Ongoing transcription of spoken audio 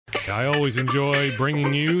I always enjoy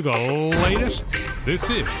bringing you the latest. This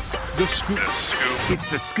is The Scoop. It's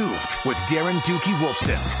The Scoop with Darren Doogie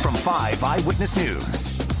Wolfson from 5 Eyewitness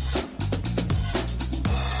News.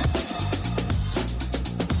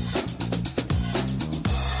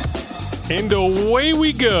 And away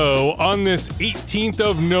we go on this 18th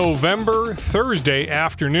of November, Thursday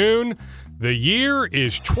afternoon. The year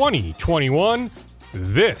is 2021.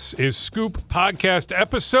 This is Scoop Podcast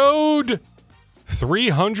episode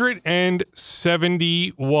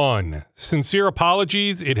 371. Sincere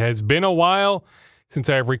apologies. It has been a while since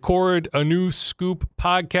I have recorded a new Scoop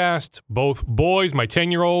podcast. Both boys, my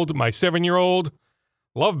 10-year-old, my 7-year-old,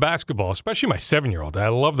 love basketball, especially my 7-year-old. I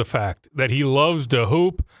love the fact that he loves to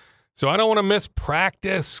hoop. So I don't want to miss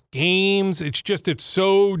practice, games. It's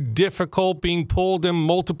so difficult being pulled in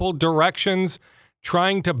multiple directions,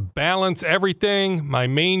 trying to balance everything. My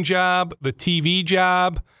main job, the TV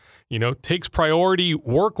job, takes priority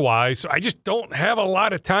work-wise. So I just don't have a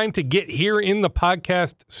lot of time to get here in the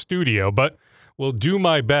podcast studio, but will do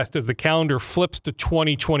my best as the calendar flips to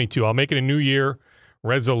 2022. I'll make it a New Year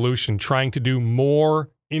resolution, trying to do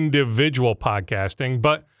more individual podcasting,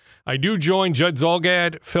 but I do join Judd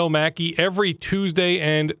Zulgad, Phil Mackey every Tuesday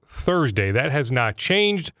and Thursday. That has not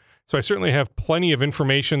changed, so I certainly have plenty of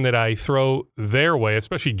information that I throw their way,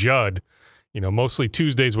 especially Judd. Mostly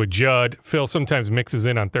Tuesdays with Judd. Phil sometimes mixes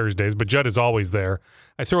in on Thursdays, but Judd is always there.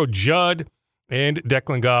 I throw Judd and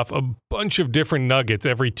Declan Goff a bunch of different nuggets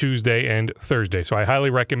every Tuesday and Thursday, so I highly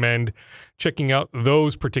recommend checking out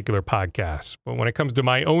those particular podcasts. But when it comes to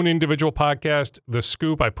my own individual podcast, The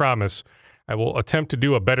Scoop, I promise I will attempt to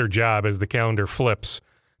do a better job as the calendar flips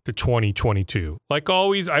to 2022. Like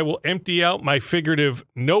always, I will empty out my figurative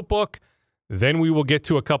notebook. Then we will get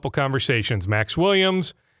to a couple conversations. Maxx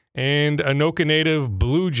Williams and Anoka native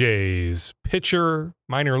Blue Jays pitcher,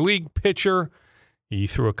 minor league pitcher. He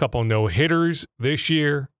threw a couple no-hitters this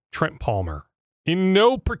year, Trent Palmer. In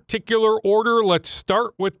no particular order, let's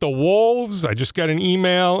start with the Wolves. I just got an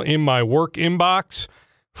email in my work inbox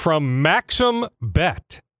from Maxim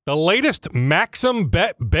Bet. The latest Maxim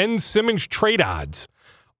Bet Ben Simmons trade odds.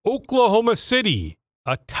 Oklahoma City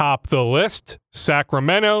atop the list.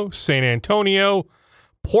 Sacramento, San Antonio,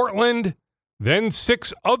 Portland, then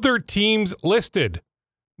 6 other teams listed.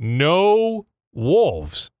 No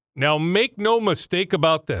Wolves. Now, make no mistake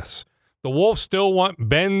about this. The Wolves still want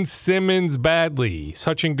Ben Simmons badly.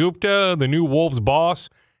 Sachin Gupta, the new Wolves boss,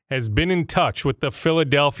 has been in touch with the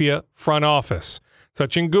Philadelphia front office.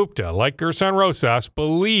 Sachin Gupta, like Gerson Rosas,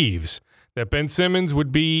 believes that Ben Simmons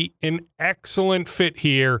would be an excellent fit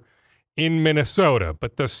here in Minnesota.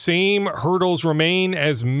 But the same hurdles remain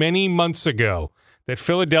as many months ago, that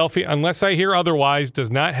Philadelphia, unless I hear otherwise,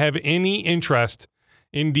 does not have any interest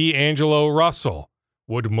in D'Angelo Russell.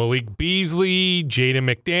 Would Malik Beasley, Jaden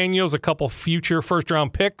McDaniels, a couple future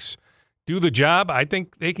first-round picks do the job? I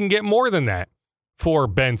think they can get more than that for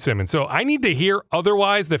Ben Simmons. So I need to hear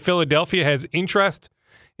otherwise that Philadelphia has interest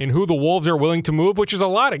in who the Wolves are willing to move, which is a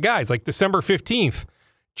lot of guys. Like December 15th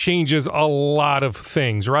changes a lot of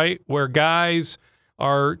things, right? Where guys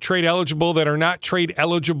are trade eligible that are not trade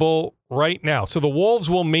eligible right now. So the Wolves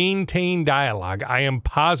will maintain dialogue. I am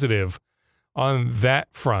positive on that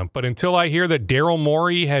front. But until I hear that Daryl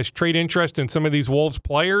Morey has trade interest in some of these Wolves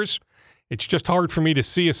players, it's just hard for me to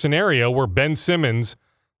see a scenario where Ben Simmons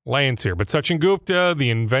lands here. But Sachin Gupta, the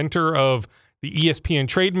inventor of the ESPN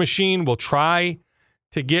trade machine, will try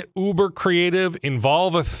to get uber creative,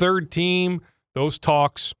 involve a third team. Those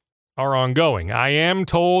talks are ongoing. I am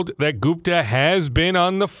told that Gupta has been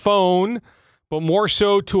on the phone, but more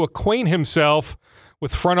so to acquaint himself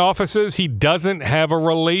with front offices he doesn't have a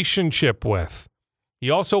relationship with. He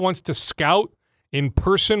also wants to scout in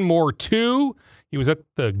person more too. He was at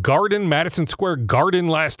the Garden, Madison Square Garden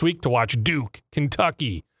last week to watch Duke,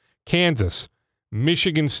 Kentucky, Kansas,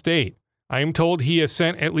 Michigan State. I am told he has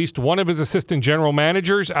sent at least one of his assistant general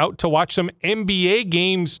managers out to watch some NBA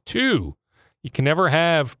games too. You can never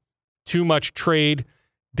have too much trade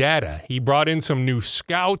data. He brought in some new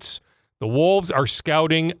scouts. The Wolves are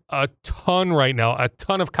scouting a ton right now, a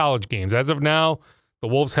ton of college games. As of now, the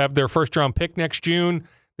Wolves have their first-round pick next June.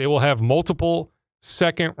 They will have multiple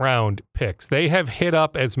second-round picks. They have hit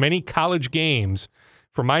up as many college games,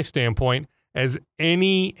 from my standpoint, as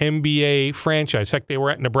any NBA franchise. Heck, they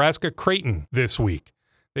were at Nebraska Creighton this week.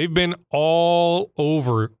 They've been all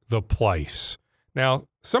over the place. Now,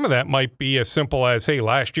 some of that might be as simple as, hey,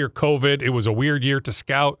 last year, COVID, it was a weird year to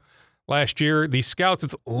scout. Last year, these scouts,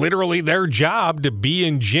 it's literally their job to be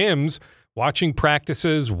in gyms, watching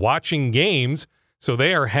practices, watching games. So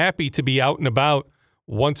they are happy to be out and about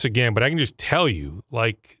once again. But I can just tell you,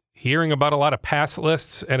 like, hearing about a lot of pass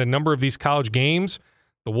lists at a number of these college games,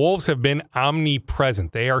 the Wolves have been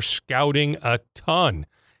omnipresent. They are scouting a ton.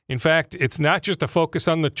 In fact, it's not just a focus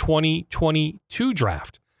on the 2022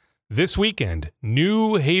 draft. This weekend,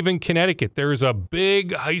 New Haven, Connecticut, there's a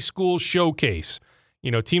big high school showcase.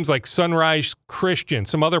 Teams like Sunrise Christian,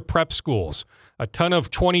 some other prep schools. A ton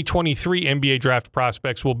of 2023 NBA draft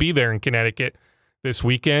prospects will be there in Connecticut this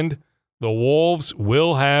weekend. The Wolves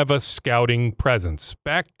will have a scouting presence.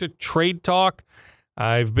 Back to trade talk.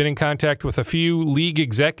 I've been in contact with a few league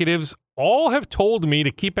executives. All have told me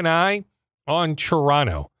to keep an eye on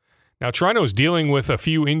Toronto. Now, Toronto is dealing with a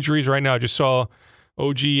few injuries right now. I just saw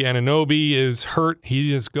OG Anunoby is hurt.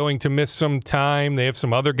 He is going to miss some time. They have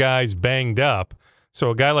some other guys banged up. So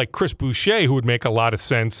a guy like Chris Boucher, who would make a lot of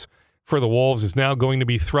sense for the Wolves, is now going to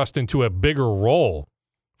be thrust into a bigger role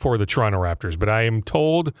for the Toronto Raptors. But I am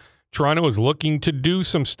told Toronto is looking to do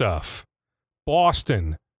some stuff.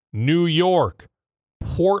 Boston, New York,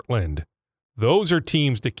 Portland, those are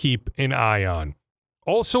teams to keep an eye on.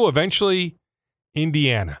 Also, eventually,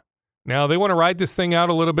 Indiana. Now, they want to ride this thing out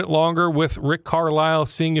a little bit longer with Rick Carlisle,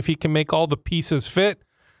 seeing if he can make all the pieces fit.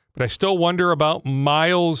 But I still wonder about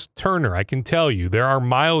Miles Turner. I can tell you, there are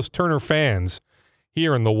Miles Turner fans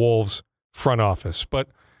here in the Wolves front office. But,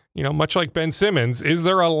 much like Ben Simmons, is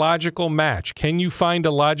there a logical match? Can you find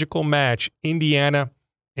a logical match, Indiana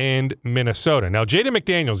and Minnesota? Now, Jaden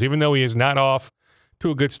McDaniels, even though he is not off to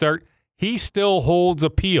a good start, he still holds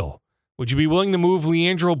appeal. Would you be willing to move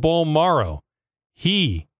Leandro Bolmaro?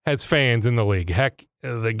 He has fans in the league. Heck,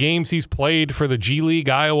 the games he's played for the G League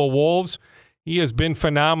Iowa Wolves, he has been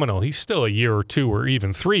phenomenal. He's still a year or two or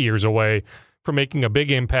even 3 years away from making a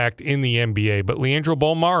big impact in the NBA. But Leandro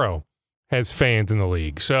Bolmaro has fans in the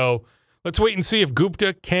league. So let's wait and see if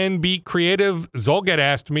Gupta can be creative. Zolgat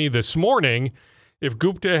asked me this morning if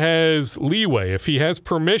Gupta has leeway, if he has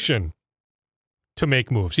permission to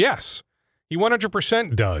make moves. Yes, he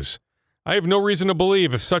 100% does. I have no reason to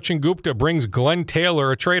believe if Sachin Gupta brings Glenn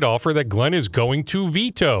Taylor a trade offer that Glenn is going to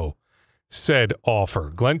veto said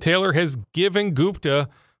offer. Glenn Taylor has given Gupta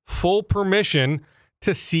full permission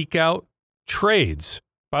to seek out trades.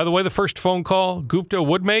 By the way, the first phone call Gupta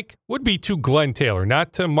would make would be to Glenn Taylor,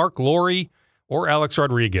 not to Mark Lowry or Alex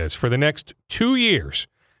Rodriguez. For the next 2 years,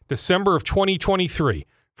 December of 2023,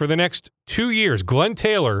 for the next 2 years, Glenn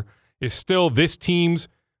Taylor is still this team's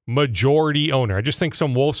majority owner. I just think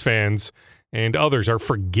some Wolves fans and others are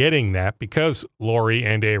forgetting that because Lowry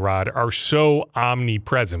and A-Rod are so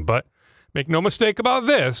omnipresent. But make no mistake about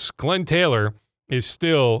this, Glenn Taylor is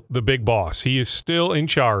still the big boss. He is still in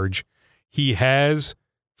charge. He has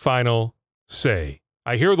final say.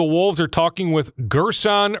 I hear the Wolves are talking with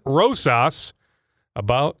Gerson Rosas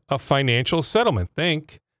about a financial settlement.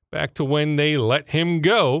 Think back to when they let him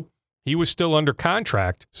go. He was still under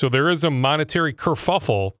contract, so there is a monetary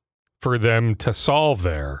kerfuffle for them to solve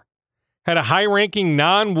there. Had a high-ranking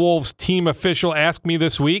non-Wolves team official ask me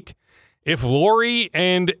this week if Lowry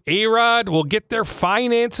and A-Rod will get their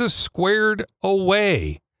finances squared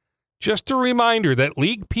away. Just a reminder that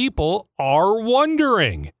league people are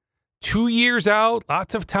wondering. 2 years out,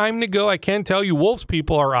 lots of time to go. I can tell you Wolves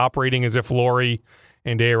people are operating as if Lowry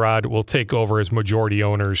and A-Rod will take over as majority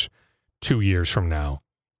owners 2 years from now.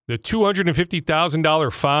 The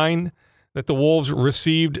 $250,000 fine that the Wolves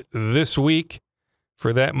received this week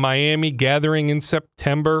for that Miami gathering in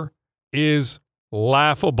September is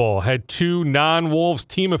laughable. Had two non-Wolves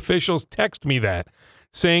team officials text me that,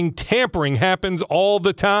 saying tampering happens all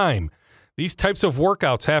the time. These types of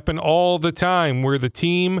workouts happen all the time where the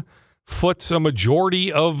team foots a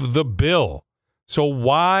majority of the bill. So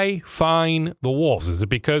why fine the Wolves? Is it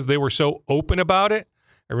because they were so open about it?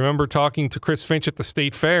 I remember talking to Chris Finch at the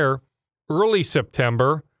State Fair early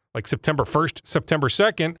September, like September 1st, September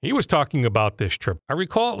 2nd. He was talking about this trip. I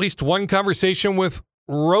recall at least one conversation with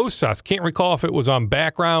Rosas. Can't recall if it was on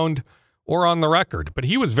background or on the record, but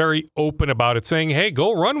he was very open about it, saying, hey,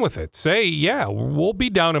 go run with it. Say, yeah, we'll be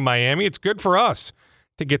down in Miami. It's good for us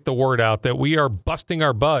to get the word out that we are busting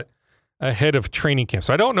our butt ahead of training camp.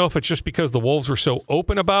 So I don't know if it's just because the Wolves were so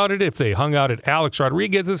open about it, if they hung out at Alex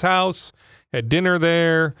Rodriguez's house, had dinner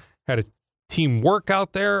there, had a team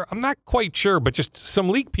workout there. I'm not quite sure, but just some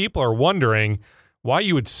league people are wondering why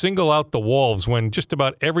you would single out the Wolves when just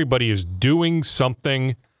about everybody is doing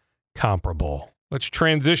something comparable. Let's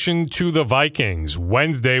transition to the Vikings.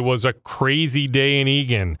 Wednesday was a crazy day in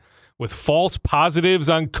Eagan with false positives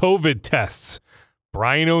on COVID tests.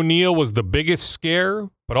 Brian O'Neill was the biggest scare,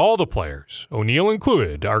 but all the players, O'Neill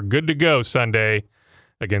included, are good to go Sunday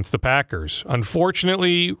against the Packers.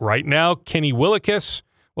 Unfortunately, right now, Kenny Willekes,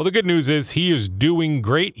 well, the good news is he is doing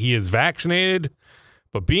great. He is vaccinated,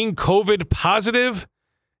 But being COVID positive,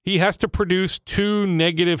 he has to produce 2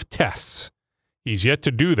 negative tests. He's yet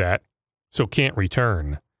to do that, so can't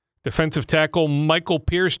return. Defensive tackle Michael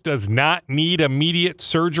Pierce does not need immediate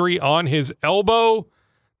surgery on his elbow.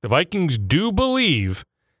 The Vikings do believe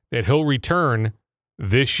that he'll return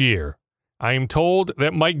this year. I am told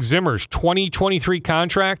that Mike Zimmer's 2023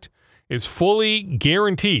 contract is fully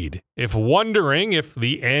guaranteed. If wondering if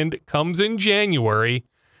the end comes in January,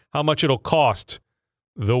 how much it'll cost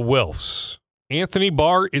the Wilfs. Anthony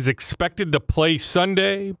Barr is expected to play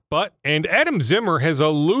Sunday, and Adam Zimmer has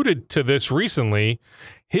alluded to this recently,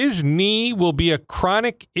 his knee will be a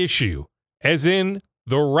chronic issue, as in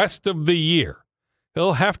the rest of the year.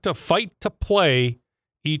 He'll have to fight to play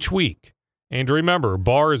each week. And remember,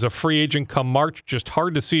 Barr is a free agent come March. Just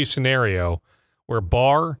hard to see a scenario where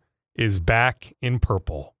Barr is back in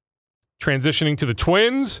purple. Transitioning to the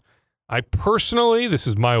Twins, I personally, this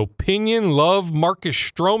is my opinion, love Marcus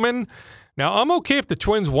Stroman. Now, I'm okay if the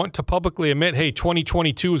Twins want to publicly admit, hey,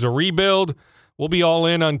 2022 is a rebuild. We'll be all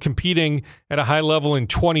in on competing at a high level in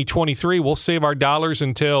 2023. We'll save our dollars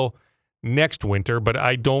until next winter, but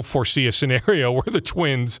I don't foresee a scenario where the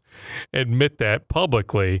Twins admit that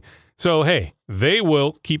publicly. So, hey, they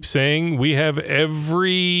will keep saying we have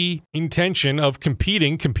every intention of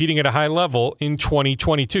competing at a high level in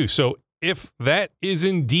 2022. So if that is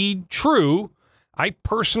indeed true, I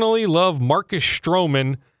personally love Marcus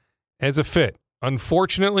Stroman as a fit.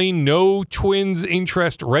 Unfortunately, no Twins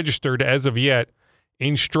interest registered as of yet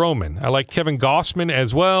in Stroman. I like Kevin Gossman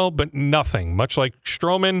as well, but nothing. Much like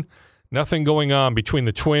Stroman, nothing going on between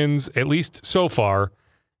the Twins, at least so far,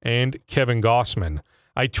 and Kevin Gossman.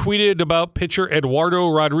 I tweeted about pitcher Eduardo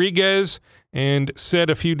Rodriguez and said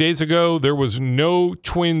a few days ago there was no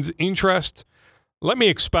Twins interest. Let me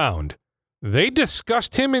expound. They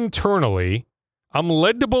discussed him internally. I'm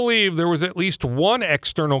led to believe there was at least one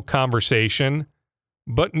external conversation,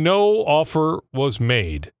 but no offer was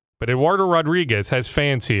made. But Eduardo Rodriguez has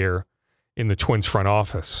fans here in the Twins front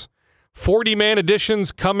office. 40-man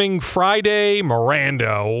additions coming Friday.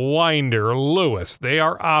 Miranda, Winder, Lewis. They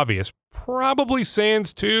are obvious. Probably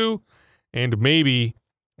Sands too, and maybe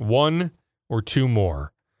 1 or 2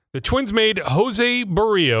 more. The Twins made Jose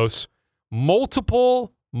Barrios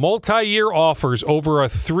multiple multi-year offers over a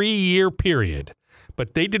 3-year period,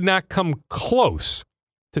 but they did not come close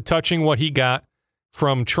to touching what he got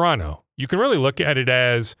from Toronto. You can really look at it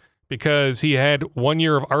as because he had 1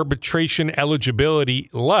 year of arbitration eligibility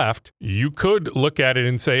left, you could look at it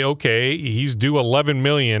and say, okay, he's due $11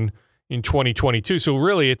 million in 2022. So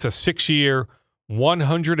really, it's a 6-year,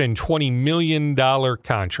 $120 million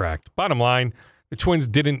contract. Bottom line, the Twins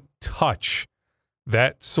didn't touch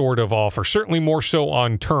that sort of offer, certainly more so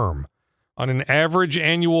on term. On an average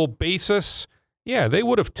annual basis, yeah, they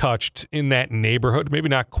would have touched in that neighborhood, maybe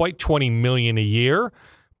not quite $20 million a year,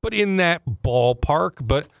 but in that ballpark.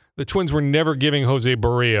 But the Twins were never giving Jose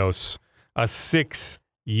Barrios a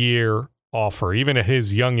 6-year offer, even at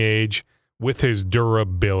his young age. With his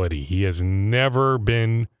durability, he has never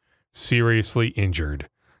been seriously injured.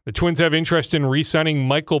 The Twins have interest in re-signing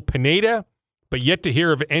Michael Pineda, but yet to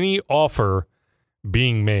hear of any offer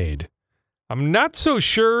being made. I'm not so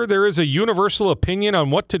sure there is a universal opinion on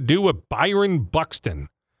what to do with Byron Buxton.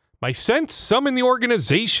 My sense, some in the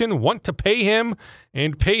organization want to pay him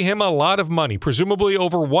and pay him a lot of money, presumably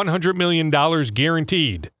over $100 million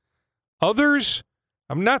guaranteed. Others,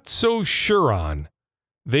 I'm not so sure on.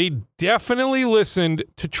 They definitely listened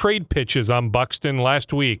to trade pitches on Buxton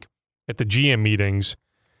last week at the GM meetings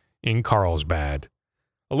in Carlsbad.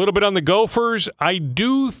 A little bit on the Gophers. I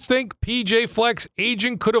do think PJ Fleck's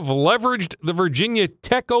agent could have leveraged the Virginia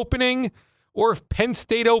Tech opening, or if Penn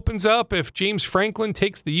State opens up, if James Franklin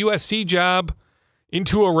takes the USC job,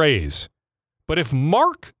 into a raise. But if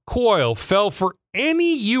Mark Coyle fell for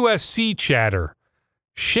any USC chatter,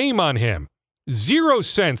 shame on him. 0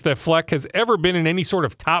 sense that Fleck has ever been in any sort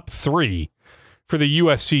of top 3 for the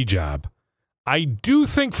USC job. I do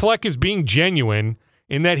think Fleck is being genuine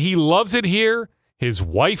in that he loves it here, his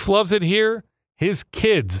wife loves it here, his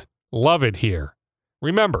kids love it here.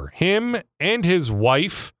 Remember, him and his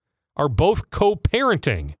wife are both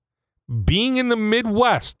co-parenting. Being in the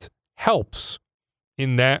Midwest helps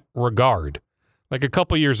in that regard. Like a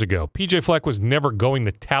couple years ago, PJ Fleck was never going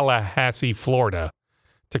to Tallahassee, Florida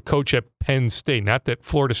to coach at Penn State. Not that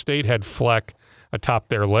Florida State had Fleck atop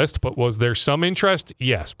their list, but was there some interest?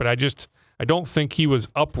 Yes, but I don't think he was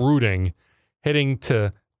uprooting, heading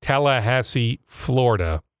to Tallahassee,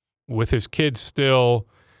 Florida, with his kids still,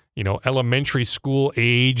 elementary school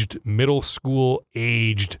aged, middle school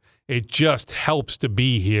aged. It just helps to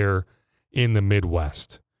be here in the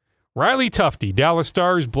Midwest. Riley Tufte, Dallas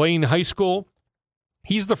Stars, Blaine High School.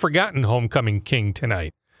 He's the forgotten homecoming king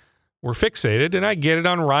tonight. We're fixated, and I get it,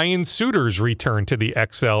 on Ryan Suter's return to the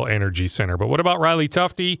XL Energy Center. But what about Riley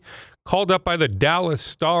Tufte? Called up by the Dallas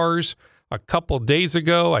Stars a couple days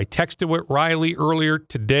ago. I texted with Riley earlier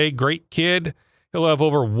today. Great kid. He'll have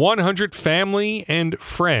over 100 family and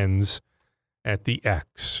friends at the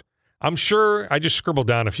X. I'm sure I just scribbled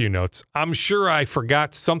down a few notes. I'm sure I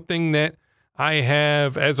forgot something that I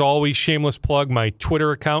have, as always, shameless plug, my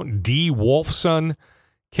Twitter account, D Wolfson,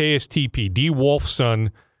 KSTP, D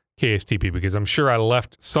Wolfson, KSTP, because I'm sure I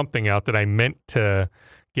left something out that I meant to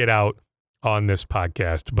get out on this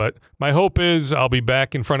podcast. But my hope is I'll be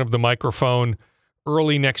back in front of the microphone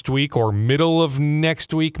early next week or middle of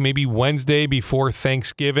next week, maybe Wednesday before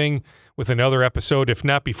Thanksgiving, with another episode, if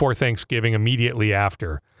not before Thanksgiving, immediately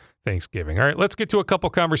after Thanksgiving. All right, let's get to a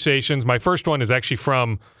couple conversations. My first one is actually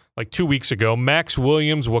from like 2 weeks ago. Maxx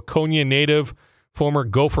Williams, Waconia native, former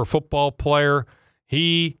Gopher football player.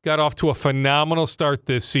 He got off to a phenomenal start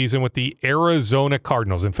this season with the Arizona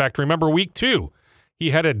Cardinals. In fact, remember week 2,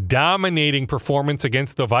 he had a dominating performance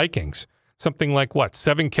against the Vikings. Something like,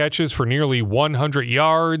 7 catches for nearly 100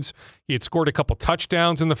 yards. He had scored a couple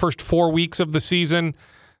touchdowns in the first 4 weeks of the season.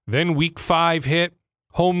 Then week 5 hit,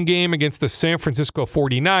 home game against the San Francisco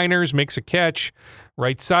 49ers, makes a catch,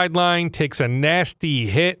 right sideline, takes a nasty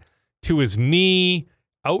hit to his knee,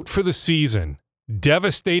 out for the season.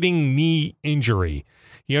 Devastating knee injury.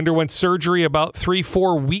 He underwent surgery about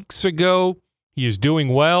 3-4 weeks ago. He is doing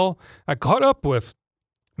well. I caught up with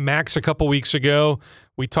Max a couple weeks ago.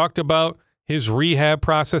 We talked about his rehab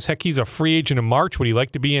process. Heck, he's a free agent in March. Would he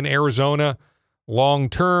like to be in Arizona long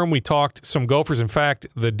term? We talked some Gophers. In fact,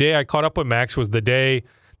 the day I caught up with Max was the day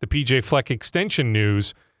the PJ Fleck extension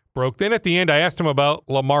news broke. Then at the end, I asked him about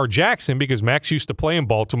Lamar Jackson because Max used to play in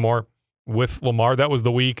Baltimore with Lamar. That was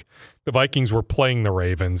the week the Vikings were playing the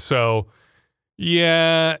Ravens. So,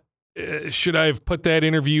 yeah, should I have put that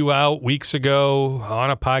interview out weeks ago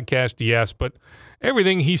on a podcast? Yes, but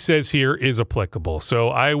everything he says here is applicable. So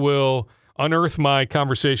I will unearth my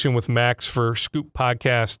conversation with Max for Scoop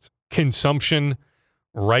Podcast consumption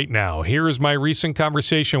right now. Here is my recent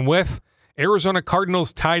conversation with Arizona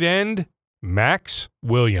Cardinals tight end Maxx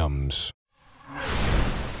Williams.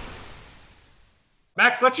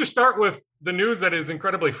 Max, let's just start with the news that is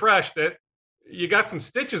incredibly fresh, that you got some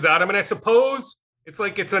stitches out. I mean, I suppose it's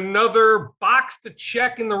like it's another box to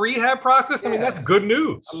check in the rehab process. I mean, that's good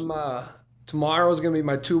news. Tomorrow is going to be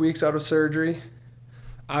my 2 weeks out of surgery.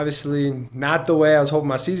 Obviously, not the way I was hoping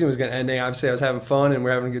my season was going to end. Obviously, I was having fun and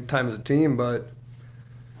we're having a good time as a team, but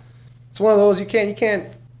it's one of those you can't.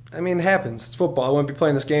 I mean, it happens. It's football. I wouldn't be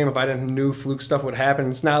playing this game if I didn't knew fluke stuff would happen.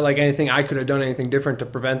 It's not like anything I could have done anything different to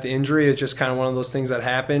prevent the injury. It's just kind of one of those things that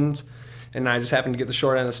happens, and I just happened to get the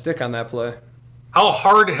short end of the stick on that play. How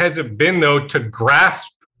hard has it been, though, to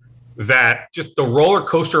grasp that, just the roller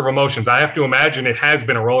coaster of emotions? I have to imagine it has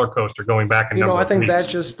been a roller coaster going back a number of weeks. I think that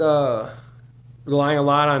just relying a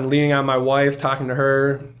lot on leaning on my wife, talking to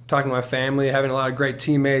her, talking to my family, having a lot of great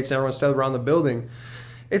teammates, and everyone still around the building.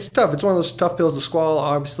 It's tough. It's one of those tough pills to swallow,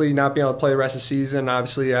 obviously, not being able to play the rest of the season,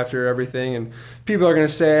 obviously, after everything. And people are going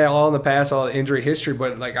to say all in the past, all the injury history,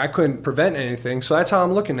 but, like, I couldn't prevent anything. So that's how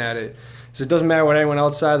I'm looking at it. It doesn't matter what anyone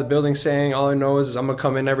outside the building saying. All I know is I'm going to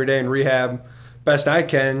come in every day and rehab best I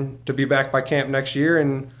can to be back by camp next year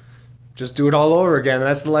and just do it all over again. And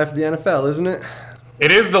that's the life of the NFL, isn't it?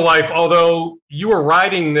 It is the life, although you were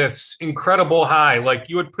riding this incredible high. Like,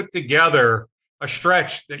 you had put together a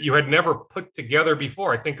stretch that you had never put together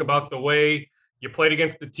before. I think about the way you played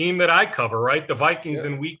against the team that I cover, right? The Vikings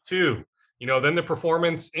in week 2, then the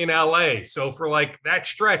performance in LA. So for like that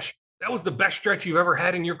stretch, that was the best stretch you've ever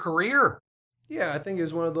had in your career. Yeah, I think it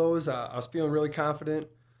was one of those. I was feeling really confident.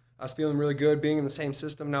 I was feeling really good being in the same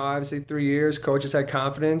system now, obviously 3 years. Coaches had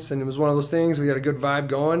confidence, and it was one of those things. We had a good vibe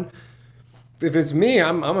going. If it's me,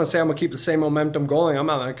 I'm going to say I'm going to keep the same momentum going. I'm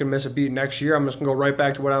not going to miss a beat next year. I'm just going to go right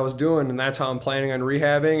back to what I was doing, and that's how I'm planning on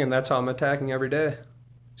rehabbing, and that's how I'm attacking every day.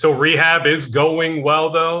 So rehab is going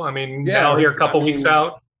well, though? I mean, now here a couple weeks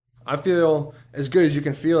out? I feel as good as you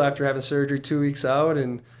can feel after having surgery 2 weeks out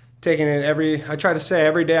and taking it I try to say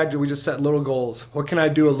every day we just set little goals. What can I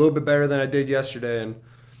do a little bit better than I did yesterday? And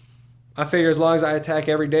I figure as long as I attack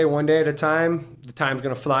every day, one day at a time, the time's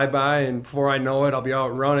going to fly by, and before I know it, I'll be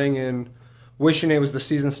out running and wishing it was the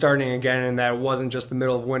season starting again and that it wasn't just the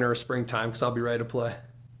middle of winter or springtime, because I'll be ready to play.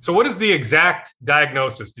 So what is the exact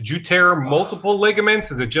diagnosis? Did you tear multiple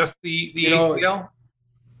ligaments? Is it just the ACL?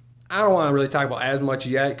 I don't want to really talk about as much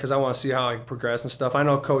yet because I want to see how I progress and stuff. I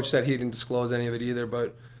know Coach said he didn't disclose any of it either,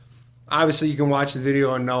 but obviously you can watch the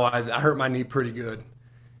video and know I hurt my knee pretty good.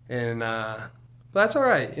 And but that's all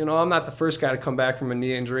right. You know, I'm not the first guy to come back from a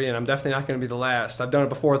knee injury, and I'm definitely not going to be the last. I've done it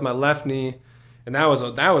before with my left knee, and that was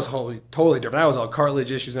totally different. That was all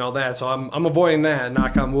cartilage issues and all that. So I'm avoiding that,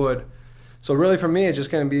 knock on wood. So really for me, it's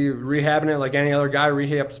just going to be rehabbing it like any other guy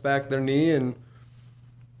rehabs back their knee. And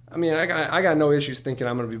I mean, I got no issues thinking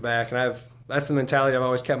I'm going to be back. And that's the mentality I've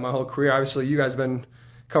always kept my whole career. Obviously, you guys have been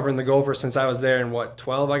covering the Gophers since I was there in,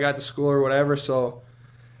 12 I got to school or whatever. So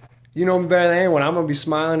you know me better than anyone. I'm going to be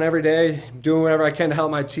smiling every day, doing whatever I can to help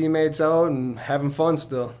my teammates out and having fun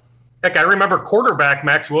still. Heck, I remember quarterback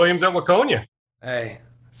Maxx Williams at Waconia. Hey,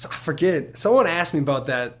 so I forget. Someone asked me about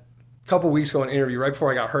that a couple weeks ago in an interview right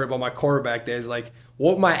before I got hurt about my quarterback days, like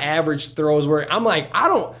what my average throws were. I'm like,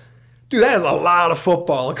 dude, that is a lot of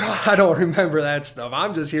football. God, I don't remember that stuff.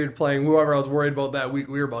 I'm just here playing whoever I was worried about that week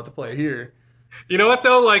we were about to play here. You know what,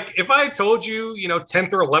 though? Like, if I had told you,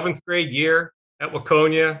 10th or 11th grade year at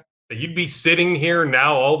Waconia, that you'd be sitting here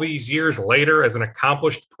now all these years later as an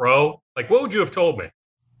accomplished pro, like, what would you have told me?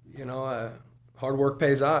 Hard work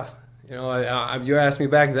pays off. You asked me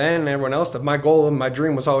back then and everyone else, that my goal and my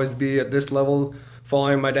dream was always to be at this level,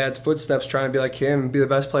 following my dad's footsteps, trying to be like him and be the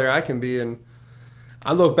best player I can be. And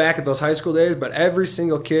I look back at those high school days, but every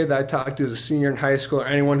single kid that I talked to as a senior in high school or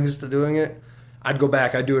anyone who's still doing it, I'd go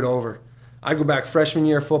back, I'd do it over. I'd go back freshman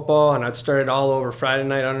year of football, and I'd start it all over Friday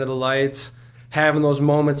night under the lights, having those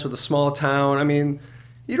moments with a small town. I mean,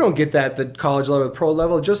 you don't get that at the college level, the pro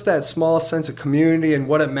level, just that small sense of community and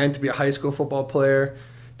what it meant to be a high school football player.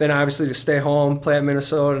 Then obviously to stay home, play at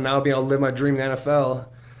Minnesota, and now be able to live my dream in the NFL.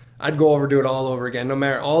 I'd go over, do it all over again. No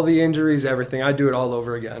matter all the injuries, everything, I'd do it all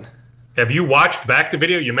over again. Have you watched back the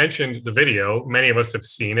video? You mentioned the video. Many of us have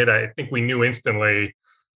seen it. I think we knew instantly,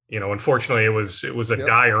 unfortunately it was a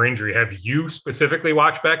dire injury. Have you specifically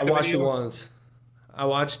watched back the video? I watched it once. I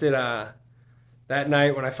watched it that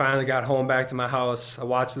night when I finally got home back to my house. I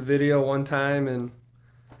watched the video one time, and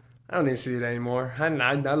I don't need to see it anymore. I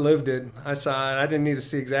lived it. I saw it. I didn't need to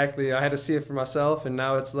see exactly. I had to see it for myself, and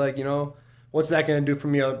now it's like, what's that going to do for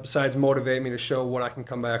me besides motivate me to show what I can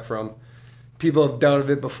come back from? People have doubted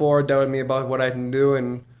it before, doubted me about what I can do,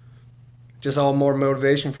 and just all more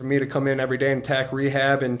motivation for me to come in every day and attack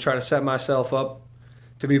rehab and try to set myself up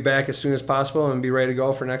to be back as soon as possible and be ready to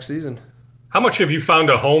go for next season. How much have you found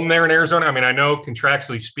a home there in Arizona? I mean, I know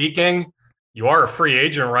contractually speaking, you are a free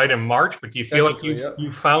agent right in March, but do you feel like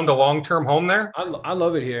you've found a long-term home there? I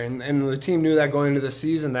love it here, and the team knew that going into the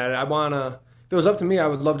season that if it was up to me, I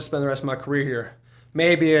would love to spend the rest of my career here.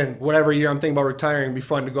 Maybe in whatever year I'm thinking about retiring, it'd be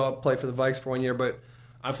fun to go out and play for the Vikes for 1 year, but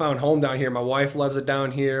I found home down here. My wife loves it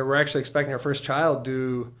down here. We're actually expecting our first child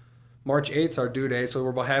due March 8th, our due date, so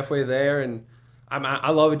we're about halfway there, and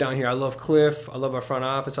I love it down here. I love Cliff. I love our front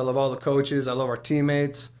office. I love all the coaches. I love our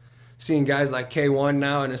teammates. Seeing guys like K1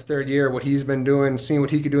 now in his third year, what he's been doing, seeing what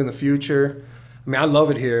he could do in the future. I mean, I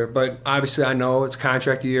love it here, but obviously I know it's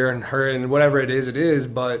contract year and hurt and whatever it is,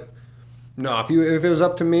 but no, if it was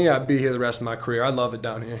up to me, I'd be here the rest of my career. I love it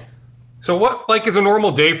down here. So what is a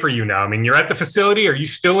normal day for you now? I mean, you're at the facility. Are you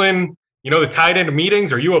still in, the tight end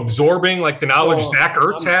meetings? Are you absorbing the knowledge Zach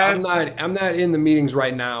Ertz has? I'm not in the meetings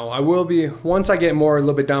right now. I will be once I get a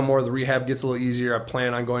little bit down more, the rehab gets a little easier. I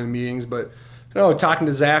plan on going to meetings, but talking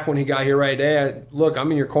to Zach when he got here right away, look, I'm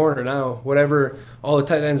in your corner now. Whatever all the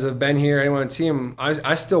tight ends have been here, anyone on the team,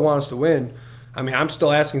 I still want us to win. I mean, I'm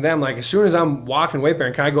still asking them, as soon as I'm walking weight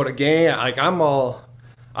bearing, can I go to game?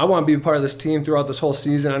 I want to be a part of this team throughout this whole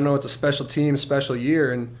season. I know it's a special team, special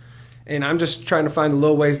year, and I'm just trying to find the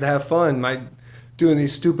little ways to have fun. Doing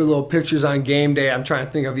these stupid little pictures on game day, I'm trying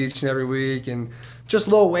to think of each and every week, and just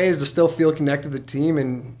little ways to still feel connected to the team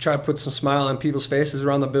and try to put some smile on people's faces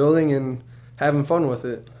around the building and having fun with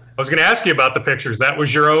it. I was going to ask you about the pictures. That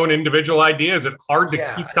was your own individual idea. Is it hard to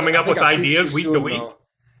keep coming up with ideas week to week? Though.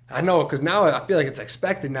 I know, because now I feel like it's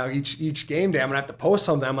expected now each game day. I'm going to have to post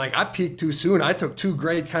something. I'm like, I peaked too soon. I took two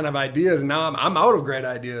great kind of ideas, and now I'm out of great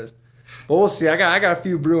ideas. But we'll see. I got a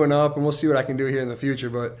few brewing up, and we'll see what I can do here in the future.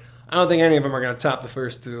 But I don't think any of them are going to top the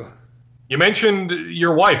first two. You mentioned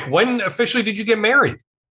your wife. When officially did you get married?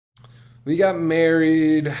 We got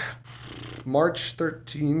married March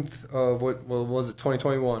 13th of what was it,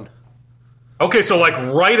 2021. Okay, so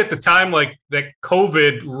right at the time that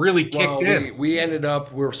COVID really kicked in. We ended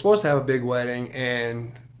up, we were supposed to have a big wedding,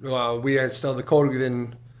 and we had still the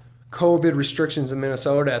COVID restrictions in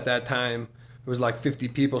Minnesota at that time. It was 50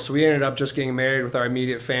 people. So we ended up just getting married with our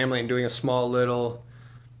immediate family and doing a small little,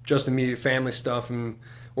 just immediate family stuff. And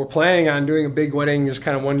we're planning on doing a big wedding, just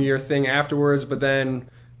kind of 1 year thing afterwards. But then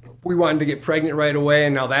we wanted to get pregnant right away,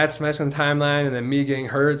 and now that's messing the timeline, and then me getting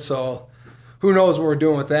hurt. So who knows what we're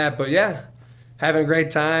doing with that. But yeah, having a great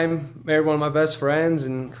time, married one of my best friends,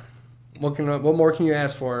 and what more can you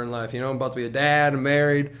ask for in life? I'm about to be a dad, I'm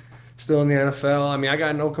married, still in the NFL. I mean, I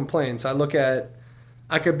got no complaints.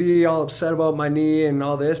 I could be all upset about my knee and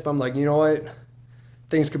all this, but I'm like, you know what?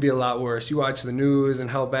 Things could be a lot worse. You watch the news and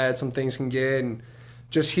how bad some things can get, and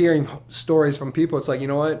just hearing stories from people, it's like, you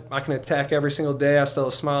know what? I can attack every single day. I still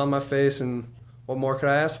have a smile on my face, and what more could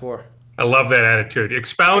I ask for? I love that attitude.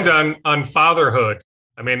 Expound on fatherhood.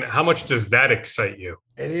 I mean, how much does that excite you?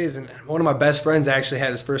 It is, and one of my best friends actually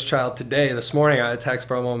had his first child today. This morning I got a text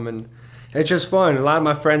from him, and it's just fun. A lot of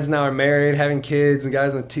my friends now are married, having kids, and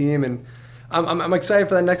guys on the team, and I'm excited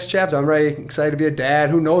for that next chapter. I'm excited to be a dad.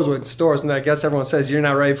 Who knows what in store? And I guess everyone says you're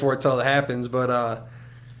not ready for it till it happens, but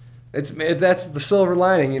that's the silver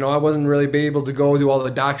lining. I wasn't really able to go to all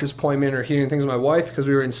the doctor's appointment or hearing things with my wife because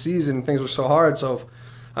we were in season and things were so hard. So if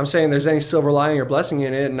I'm saying there's any silver lining or blessing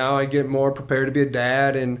in it, and now I get more prepared to be a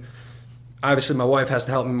dad, and obviously my wife has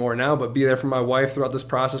to help me more now, but be there for my wife throughout this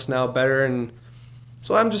process now better. And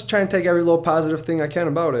so I'm just trying to take every little positive thing I can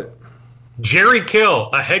about it. Jerry Kill,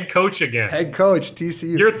 a head coach again. Head coach,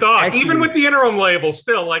 TCU. Your thoughts, actually, even with the interim label,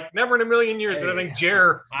 still, like never in a million years did I think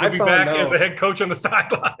Jer would be back as a head coach on the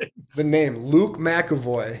sidelines. The name Luke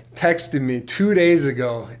McAvoy texted me 2 days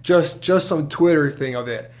ago, just some Twitter thing of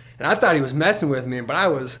it. And I thought he was messing with me, but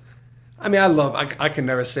I can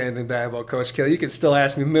never say anything bad about Coach Kill. You can still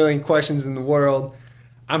ask me a million questions in the world.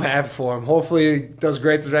 I'm happy for him. Hopefully he does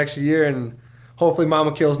great the next year, and hopefully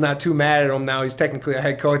Mama Kill's not too mad at him now. He's technically a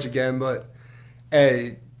head coach again, but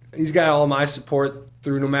hey, he's got all my support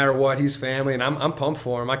through no matter what. He's family, and I'm pumped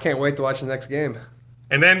for him. I can't wait to watch the next game.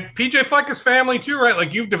 And then PJ Fleck is family too, right?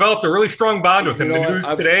 Like you've developed a really strong bond with him. The news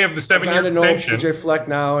today of the 7-year extension. I know PJ Fleck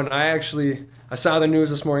now, and I saw the news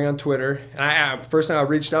this morning on Twitter, and first thing I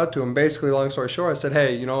reached out to him, basically, long story short, I said,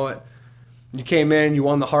 hey, you know what? You came in, you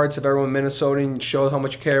won the hearts of everyone in Minnesota, and you showed how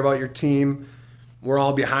much you care about your team. We're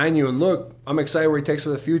all behind you, and look, I'm excited what he takes for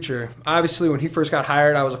the future. Obviously, when he first got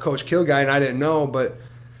hired, I was a Coach Kill guy, and I didn't know, but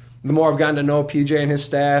the more I've gotten to know PJ and his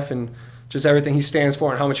staff and just everything he stands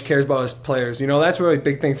for and how much he cares about his players, that's a really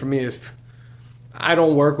big thing for me. Is I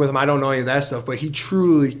don't work with him, I don't know any of that stuff, but he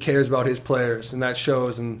truly cares about his players, and that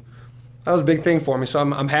shows, and that was a big thing for me. So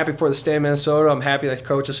I'm happy for the state of Minnesota. I'm happy that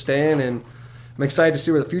Coach is staying, and I'm excited to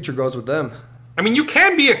see where the future goes with them. I mean, you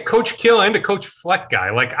can be a Coach Kill and a Coach Fleck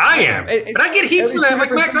guy, like I am. But I get heat for that.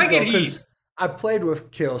 Like, Max, I get heat. I played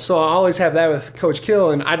with Kill, so I always have that with Coach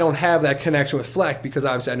Kill, and I don't have that connection with Fleck because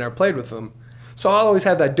obviously I never played with him. So I'll always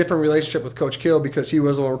have that different relationship with Coach Kill because he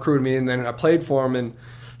was the one who recruited me, and then I played for him, and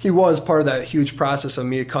he was part of that huge process of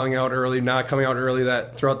me coming out early, not coming out early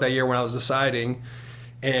throughout that year when I was deciding.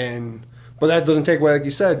 But that doesn't take away, like you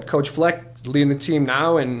said, Coach Fleck leading the team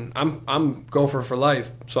now, and I'm Gopher for life.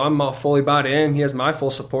 So I'm fully bought in. He has my full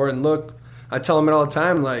support. And look, I tell him it all the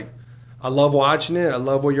time, like, I love watching it. I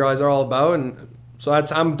love what your guys are all about. And so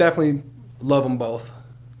I'm definitely love them both.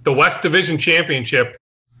 The West Division Championship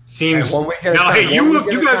seems – now, hey,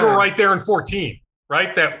 you guys were right there in 14,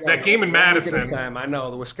 right? That game in Madison. I know.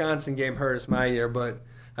 The Wisconsin game hurt us my year, but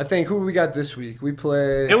 – I think who we got this week? We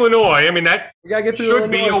play Illinois. I mean, that we gotta get through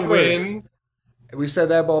should Illinois be a win. We said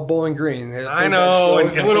that about Bowling Green. I know.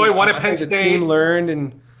 And Illinois won at Penn State. The team learned,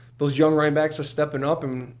 and those young running backs are stepping up.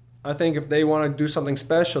 And I think if they want to do something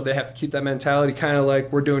special, they have to keep that mentality, kind of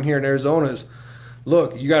like we're doing here in Arizona. Is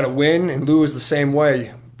look, you got to win and lose the same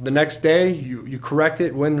way. The next day, you correct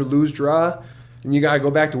it, win or lose, draw, and you got to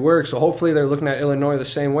go back to work. So hopefully they're looking at Illinois the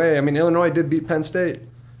same way. I mean, Illinois did beat Penn State.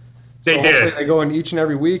 They did. They go in each and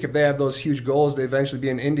every week. If they have those huge goals, they eventually be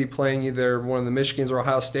in Indy playing either one of the Michigans or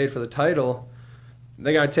Ohio State for the title.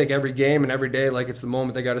 They got to take every game and every day like it's the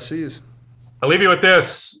moment they got to seize. I'll leave you with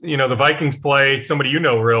this. The Vikings play somebody you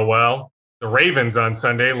know real well, the Ravens on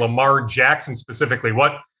Sunday, Lamar Jackson specifically.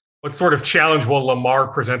 What sort of challenge will Lamar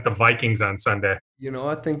present the Vikings on Sunday?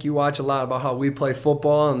 I think you watch a lot about how we play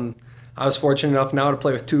football, and I was fortunate enough now to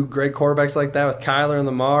play with two great quarterbacks like that with Kyler and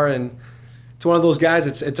Lamar, and it's one of those guys,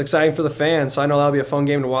 it's exciting for the fans, so I know that'll be a fun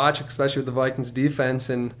game to watch, especially with the Vikings defense.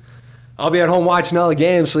 And I'll be at home watching all the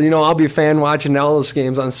games, so I'll be a fan watching all those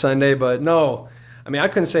games on Sunday. But no, I mean, I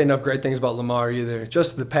couldn't say enough great things about Lamar either.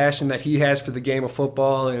 Just the passion that he has for the game of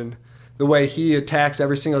football and the way he attacks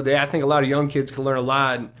every single day. I think a lot of young kids can learn a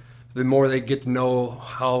lot the more they get to know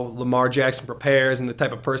how Lamar Jackson prepares and the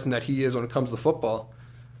type of person that he is when it comes to football.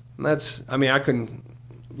 And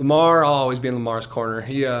Lamar, I'll always be in Lamar's corner.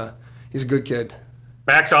 He's a good kid.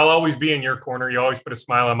 Max, I'll always be in your corner. You always put a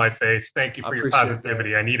smile on my face. Thank you for your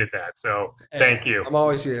positivity. I needed that. So thank you. I'm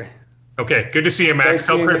always here. Okay. Good to see you, Max.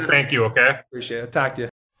 Tell Chris thank you, okay? Appreciate it. Talk to you.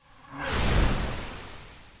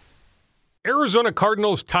 Arizona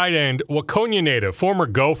Cardinals tight end, Waconia native, former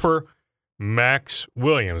Gopher, Maxx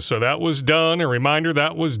Williams. So that was done. A reminder,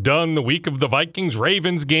 that was done the week of the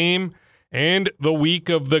Vikings-Ravens game and the week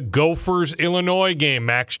of the Gophers-Illinois game.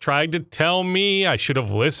 Max tried to tell me I should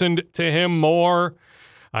have listened to him more.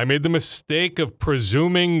 I made the mistake of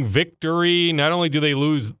presuming victory. Not only do they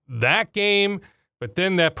lose that game, but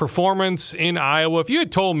then that performance in Iowa. If you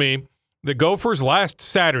had told me the Gophers last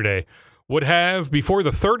Saturday would have, before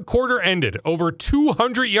the third quarter ended, over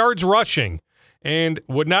 200 yards rushing and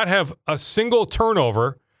would not have a single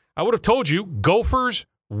turnover, I would have told you Gophers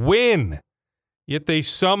win. Yet they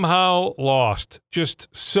somehow lost.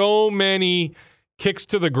 Just so many kicks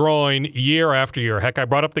to the groin year after year. Heck, I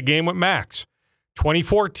brought up the game with Max.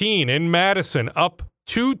 2014 in Madison, up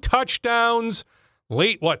 2 touchdowns,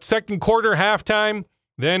 late, second quarter, halftime.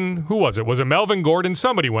 Then, who was it? Was it Melvin Gordon?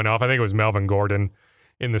 Somebody went off. I think it was Melvin Gordon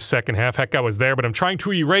in the second half. Heck, I was there, but I'm trying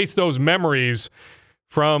to erase those memories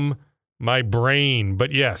from my brain.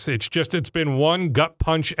 But yes, it's been one gut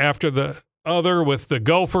punch after the other with the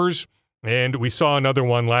Gophers, and we saw another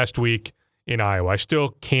one last week in Iowa. I still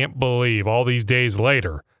can't believe all these days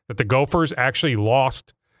later that the Gophers actually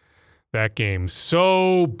lost that game.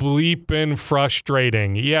 So bleeping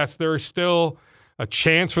frustrating. Yes, there's still a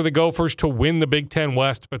chance for the Gophers to win the Big Ten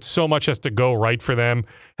West, but so much has to go right for them.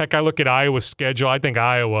 Heck, I look at Iowa's schedule. I think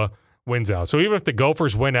Iowa wins out. So even if the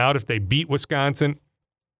Gophers win out, if they beat Wisconsin,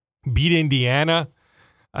 beat Indiana,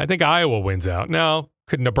 I think Iowa wins out. Now,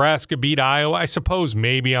 could Nebraska beat Iowa? I suppose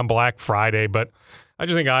maybe on Black Friday, but I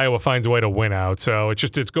just think Iowa finds a way to win out. So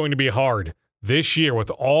it's going to be hard this year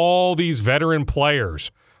with all these veteran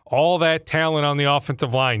players, all that talent on the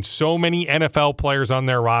offensive line, so many NFL players on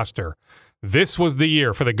their roster. This was the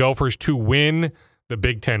year for the Gophers to win the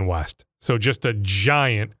Big Ten West. So just a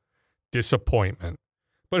giant disappointment.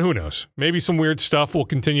 But who knows? Maybe some weird stuff will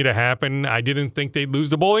continue to happen. I didn't think they'd lose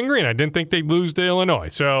to Bowling Green. I didn't think they'd lose to Illinois.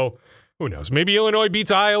 So who knows? Maybe Illinois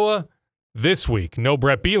beats Iowa this week. No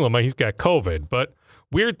Brett Bielema. He's got COVID. But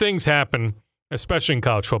weird things happen, especially in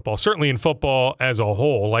college football, certainly in football as a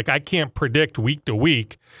whole. Like, I can't predict week to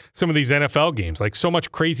week some of these NFL games. Like, so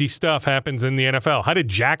much crazy stuff happens in the NFL. How did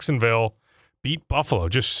Jacksonville beat Buffalo?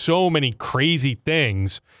 Just so many crazy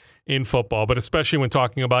things in football, but especially when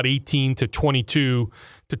talking about 18 to 22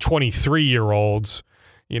 to 23-year-olds.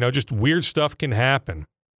 Just weird stuff can happen.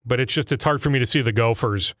 But it's hard for me to see the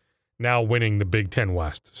Gophers now winning the Big Ten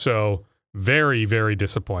West. So very, very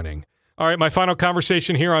disappointing. All right, my final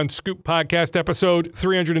conversation here on Scoop Podcast episode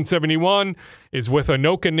 371 is with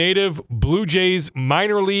Anoka native Blue Jays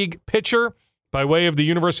minor league pitcher by way of the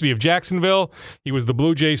University of Jacksonville. He was the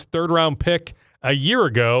Blue Jays' third-round pick a year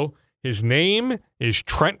ago. His name is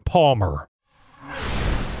Trent Palmer.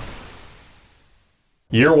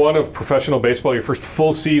 Year one of professional baseball, your first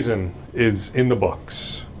full season is in the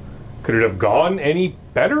books. Could it have gone any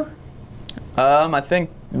better? I think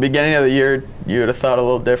the beginning of the year, you would have thought a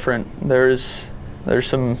little different. There's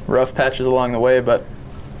some rough patches along the way, but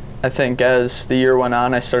I think as the year went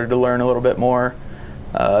on, I started to learn a little bit more,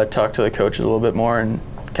 talk to the coaches a little bit more, and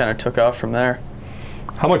kind of took off from there.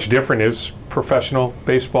 How much different is professional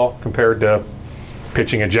baseball compared to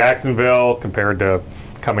pitching at Jacksonville, compared to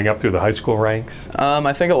coming up through the high school ranks?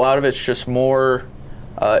 I think a lot of it's just more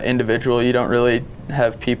individual. You don't really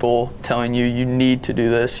have people telling you need to do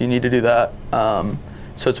this, you need to do that.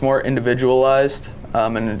 So it's more individualized,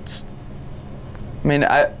 and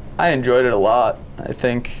I enjoyed it a lot. I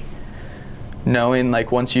think knowing,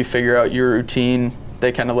 like, once you figure out your routine,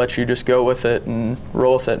 they kind of let you just go with it and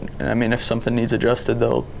roll with it. And if something needs adjusted,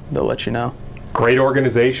 they'll let you know. Great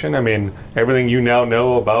organization. Everything you now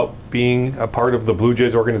know about being a part of the Blue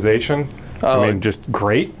Jays organization, just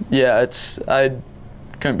great. Yeah, I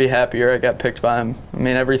couldn't be happier I got picked by them.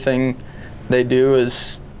 Everything they do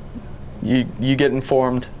is you get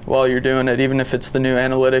informed while you're doing it. Even if it's the new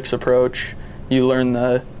analytics approach, you learn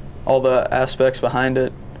all the aspects behind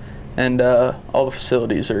it, and all the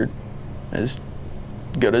facilities are as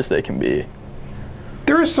good as they can be.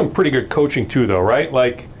 There is some pretty good coaching too, though, right?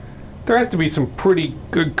 Like, there has to be some pretty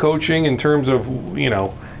good coaching in terms of,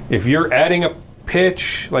 if you're adding a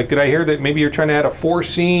pitch, like, did I hear that maybe you're trying to add a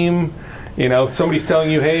four-seam? Somebody's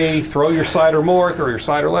telling you, hey, throw your slider more, throw your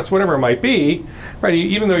slider less, whatever it might be, right?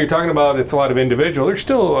 Even though you're talking about it's a lot of individual, there's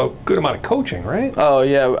still a good amount of coaching, right? Oh,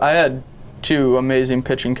 yeah. I had two amazing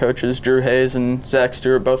pitching coaches, Drew Hayes and Zach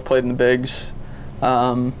Stewart, both played in the bigs.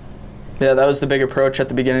 Yeah, that was the big approach at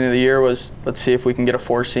the beginning of the year was, let's see if we can get a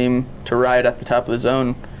four-seam to ride at the top of the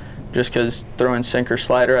zone, just because throwing sinker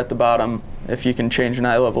slider at the bottom, if you can change an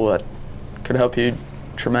eye level, that could help you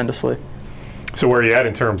tremendously. So where are you at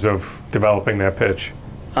in terms of developing that pitch?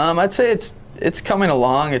 I'd say it's coming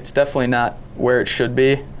along. It's definitely not where it should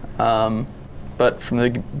be. But from the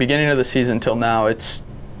beginning of the season till now, it's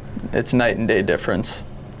night and day difference.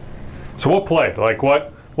 So what played? Like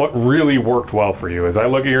what really worked well for you? As I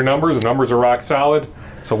look at your numbers, the numbers are rock solid.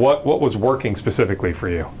 So what was working specifically for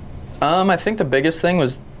you? I think the biggest thing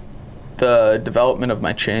was the development of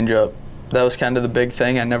my changeup. That was kind of the big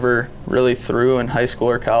thing. I never really threw in high school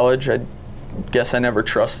or college. I guess I never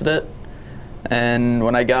trusted it. And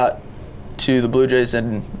when I got to the Blue Jays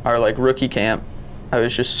in our rookie camp, I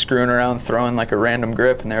was just screwing around throwing a random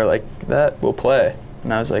grip, and they were like, that will play.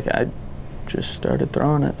 And I was like, I just started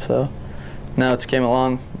throwing it. So now it's came a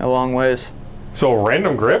long ways. So a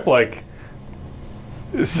random grip,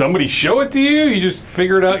 somebody show it to you? You just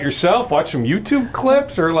figure it out yourself? Watch some YouTube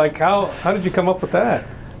clips? Or how did you come up with that?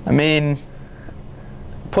 I mean,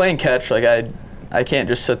 playing catch, I can't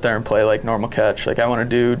just sit there and play normal catch. I want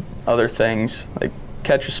to do other things.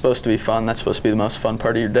 Catch is supposed to be fun. That's supposed to be the most fun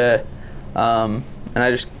part of your day. And I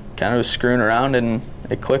just kind of was screwing around, and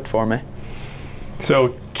it clicked for me.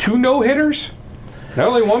 So 2 no-hitters? Not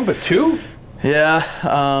only 1, but 2? Yeah.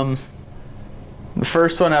 The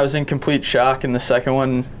first one, I was in complete shock, and the second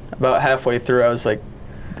one, about halfway through, I was like,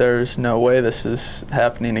 there's no way this is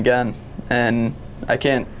happening again. And I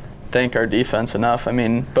can't thank our defense enough. I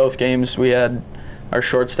mean, both games we had our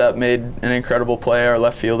shortstop made an incredible play, our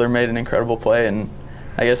left fielder made an incredible play, and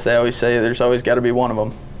I guess they always say there's always got to be one of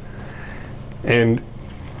them. And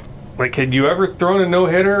had you ever thrown a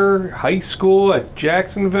no-hitter high school at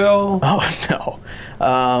Jacksonville? Oh,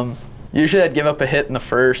 no. Usually I'd give up a hit in the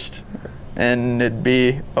first, and it'd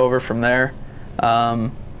be over from there.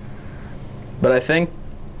 But I think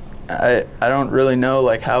I don't really know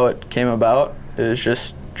how it came about. It was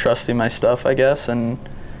just trusting my stuff, I guess. And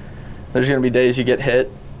there's going to be days you get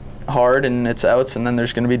hit hard and it's outs, and then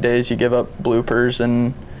there's going to be days you give up bloopers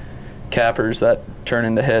and cappers that turn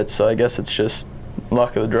into hits. So I guess it's just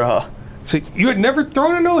luck of the draw. So you had never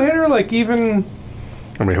thrown a no-hitter, even,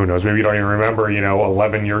 I mean, who knows, maybe you don't even remember,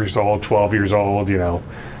 11 years old, 12 years old,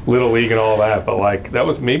 Little League and all that, but that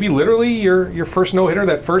was maybe literally your first no-hitter,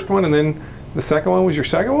 that first one, and then the second one was your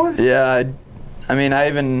second one? Yeah, I mean, I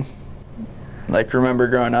even, remember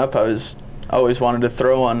growing up, I was always wanted to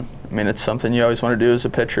throw one. I mean, it's something you always want to do as a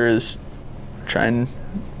pitcher, is try and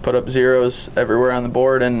put up zeros everywhere on the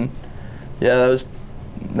board, and yeah,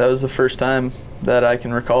 that was the first time that I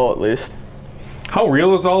can recall, at least. How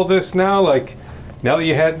real is all this now? Now that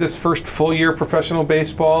you had this first full year of professional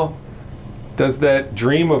baseball, does that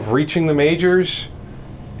dream of reaching the majors,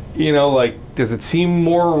 does it seem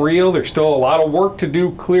more real? There's still a lot of work to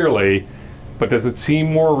do, clearly, but does it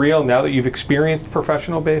seem more real now that you've experienced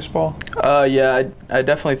professional baseball? Yeah, I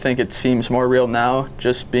definitely think it seems more real now.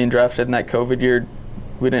 Just being drafted in that COVID year,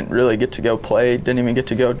 we didn't really get to go play, didn't even get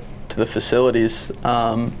to go to the facilities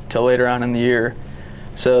till later on in the year.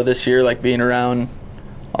 So this year, being around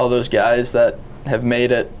all those guys that have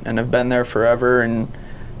made it and have been there forever, and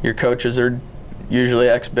your coaches are usually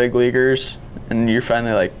ex-big leaguers, and you're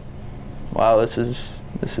finally wow, this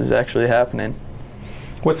is actually happening.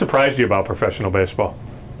 What surprised you about professional baseball?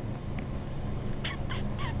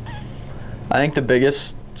 I think the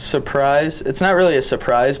biggest surprise, it's not really a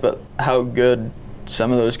surprise, but how good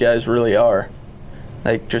some of those guys really are.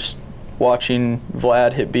 Just watching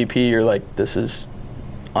Vlad hit BP, you're like, this is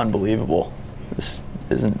unbelievable. This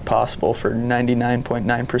isn't possible for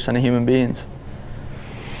 99.9% of human beings.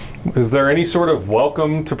 Is there any sort of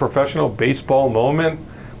welcome to professional baseball moment?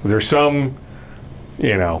 Was there some,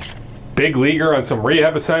 big leaguer on some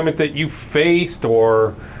rehab assignment that you faced,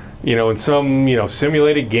 or, in some,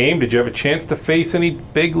 simulated game? Did you have a chance to face any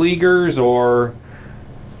big leaguers, or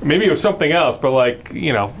maybe it was something else, but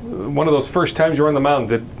one of those first times you were on the mound,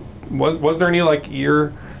 was there any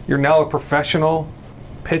you're now a professional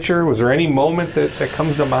pitcher? Was there any moment that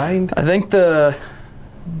comes to mind? I think the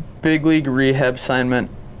big league rehab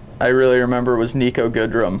assignment I really remember was Nico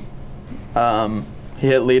Goodrum. He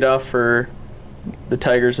hit leadoff for the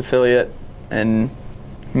Tigers affiliate, and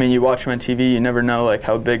I mean, you watch him on TV, you never know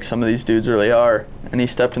how big some of these dudes really are. And he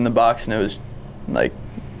stepped in the box, and it was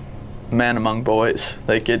man among boys.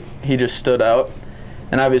 He just stood out.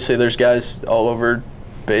 And obviously there's guys all over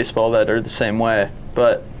baseball that are the same way,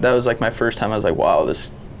 but that was my first time I was like, wow,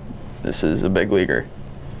 this is a big leaguer.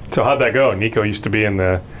 So how'd that go? Nico used to be in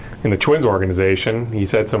the Twins organization.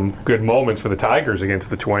 He's had some good moments for the Tigers against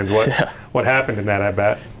the Twins. What happened in that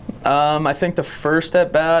at-bat? I think the first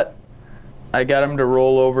at-bat, I got him to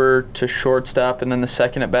roll over to shortstop, and then the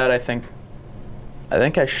second at-bat, I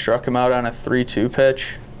think I struck him out on a 3-2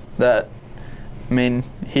 pitch that I mean,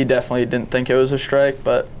 he definitely didn't think it was a strike,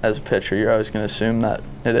 but as a pitcher, you're always going to assume that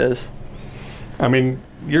it is. I mean,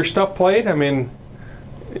 your stuff played. I mean,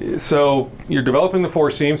 so you're developing the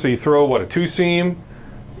 4-seam, so you throw, what, a 2-seam?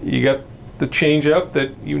 You got the changeup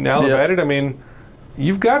that you now have added. I mean,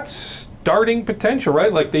 you've got starting potential,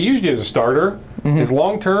 right? Like, they used you as a starter. Is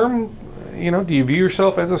long-term, do you view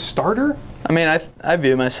yourself as a starter? I mean, I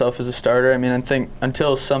view myself as a starter. I mean, I think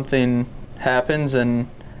until something happens, and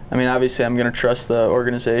I mean, obviously I'm going to trust the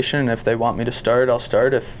organization. If they want me to start, I'll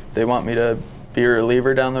start. If they want me to be a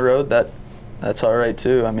reliever down the road, that's all right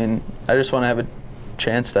too. I mean, I just want to have a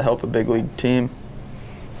chance to help a big league team.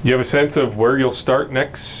 You have a sense of where you'll start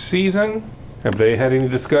next season? Have they had any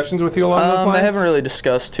discussions with you along those lines? They haven't really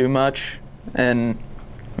discussed too much, and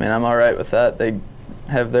I mean, I'm all right with that. They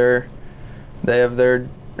have their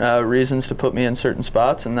reasons to put me in certain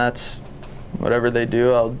spots, and that's whatever they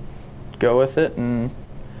do, I'll go with it and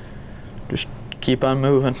just keep on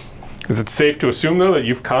moving. Is it safe to assume, though, that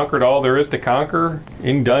you've conquered all there is to conquer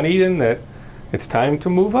in Dunedin, that it's time to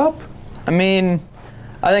move up? I mean,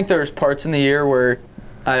 I think there's parts in the year where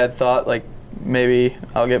I had thought, like, maybe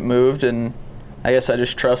I'll get moved, and I guess I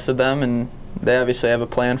just trusted them, and they obviously have a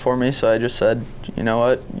plan for me, so I just said, you know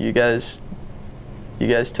what, you guys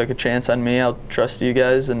took a chance on me, I'll trust you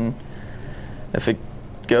guys, and if it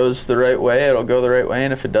goes the right way, it'll go the right way,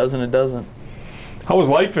 and if it doesn't, it doesn't. How was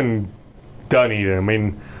life in Dunedin? I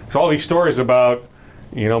mean, there's all these stories about,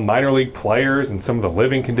 minor league players and some of the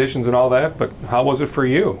living conditions and all that, but how was it for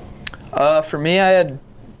you? For me,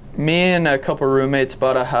 me and a couple roommates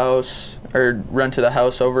bought a house, or rented a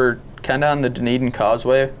house over kind of on the Dunedin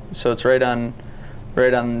Causeway, so it's right on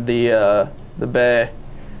the bay.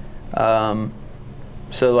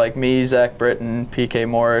 So like me, Zach Britton, PK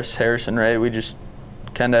Morris, Harrison Ray, we just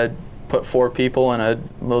kind of put 4 people in a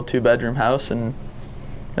little 2-bedroom house, and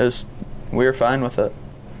we were fine with it.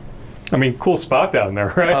 I mean, cool spot down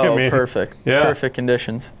there, right? Oh, I mean, perfect. Yeah. Perfect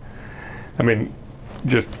conditions. I mean,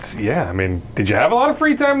 I mean, did you have a lot of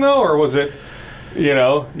free time, though, or was it,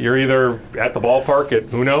 you're either at the ballpark at,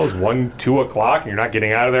 who knows, 1, 2 o'clock, and you're not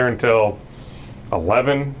getting out of there until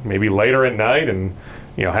 11, maybe later at night, and,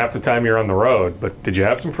 half the time you're on the road. But did you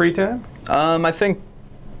have some free time? I think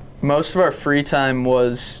most of our free time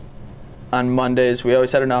was on Mondays. We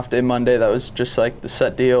always had an off day Monday. That was just like the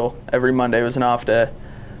set deal. Every Monday was an off day.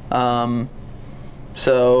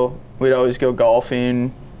 So we'd always go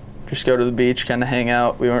golfing, just go to the beach, kind of hang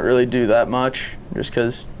out. We wouldn't really do that much just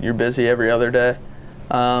because you're busy every other day.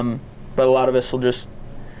 But a lot of us will just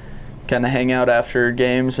kind of hang out after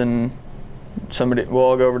games, and we'll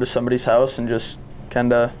all go over to somebody's house and just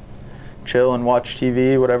kind of chill and watch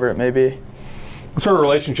TV, whatever it may be. What sort of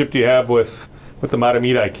relationship do you have with the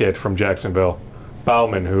Matamidi kid from Jacksonville,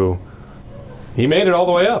 Bauman, who he made it all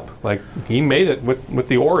the way up? Like, he made it with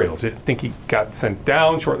the Orioles. I think he got sent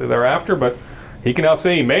down shortly thereafter, but he can now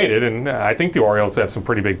say he made it, and I think the Orioles have some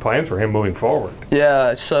pretty big plans for him moving forward.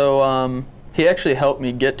 Yeah, so he actually helped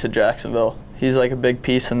me get to Jacksonville. He's like a big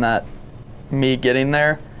piece in that, me getting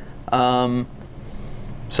there. So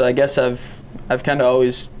I guess I've kind of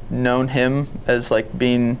always known him as like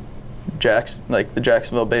being the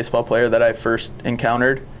Jacksonville baseball player that I first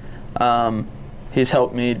encountered. He's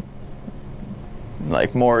helped me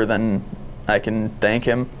like more than I can thank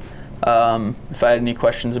him. If I had any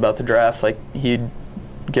questions about the draft, like, he'd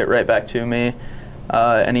get right back to me.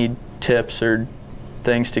 Any tips or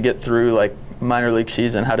things to get through like minor league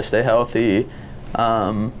season, how to stay healthy,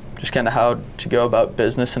 just kind of how to go about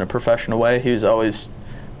business in a professional way. He was always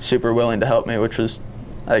super willing to help me,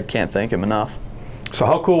 I can't thank him enough. So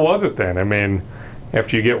how cool was it then? I mean,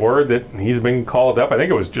 after you get word that he's been called up, I think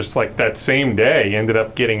it was just like that same day, he ended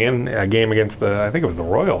up getting in a game against I think it was the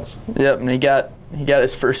Royals. Yep, and he got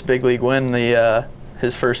his first big league win,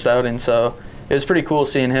 his first outing. So it was pretty cool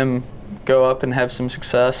seeing him go up and have some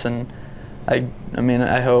success. And I mean,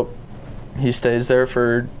 I hope he stays there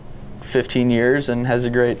for 15 years and has a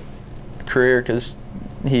great career, because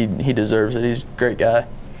he deserves it. He's a great guy.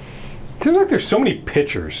 It seems like there's so many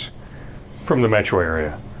pitchers from the metro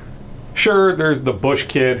area. Sure, there's the Bush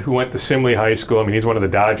kid who went to Simley High School. I mean, he's one of the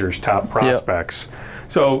Dodgers' top prospects.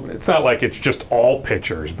 Yep. So it's not like it's just all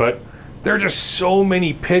pitchers, but there are just so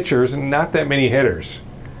many pitchers and not that many hitters.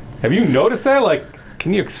 Have you noticed that? Like,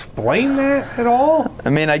 can you explain that at all?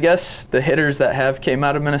 I mean, I guess the hitters that have came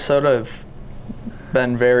out of Minnesota have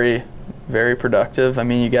been very, very productive. I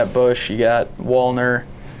mean, you got Bush, you got Wallner,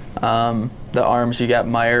 the arms, you got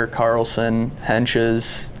Meyer, Carlson,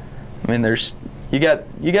 Henches. I mean, you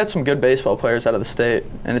got some good baseball players out of the state,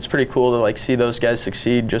 and it's pretty cool to like see those guys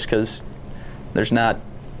succeed, just because there's not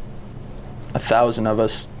 1,000 of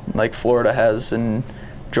us like Florida has and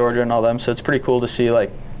Georgia and all them. So it's pretty cool to see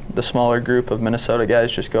like the smaller group of Minnesota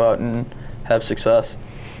guys just go out and have success.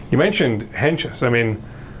 You mentioned Hentges. I mean,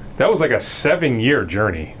 that was like a 7-year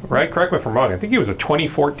journey, right? Correct me if I'm wrong. I think he was a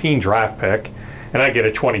 2014 draft pick, and I get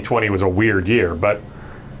it, 2020 was a weird year, but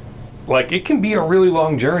like it can be a really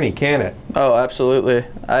long journey, can it? Oh, absolutely.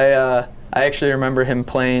 I actually remember him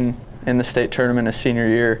playing in the state tournament his senior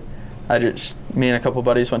year. Me and a couple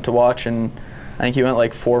buddies went to watch, and I think he went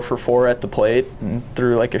like 4 for 4 at the plate and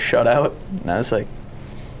threw like a shutout. And I was like,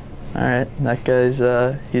 all right, that guy's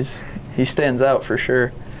he stands out for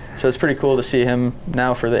sure. So it's pretty cool to see him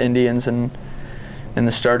now for the Indians and in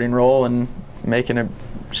the starting role and making a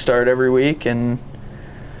start every week and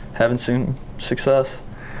having some success.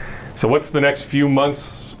 So what's the next few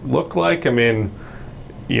months look like? I mean,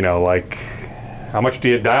 you know, like how much do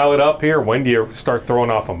you dial it up here? When do you start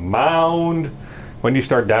throwing off a mound? When do you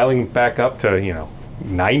start dialing back up to,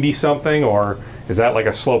 90-something? Or is that like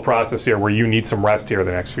a slow process here where you need some rest here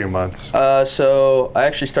the next few months? So I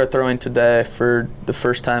actually start throwing today for the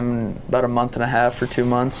first time in about a month and a half or 2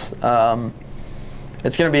 months.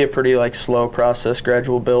 It's going to be a pretty like slow process,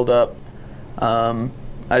 gradual build up.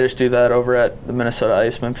 I just do that over at the Minnesota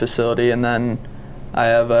Iceman facility, and then I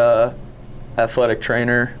have a athletic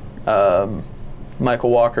trainer, Michael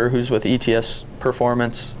Walker, who's with ETS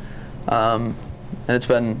Performance, and it's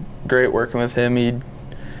been great working with him.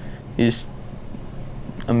 He's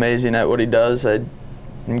amazing at what he does.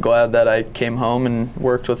 I'm glad that I came home and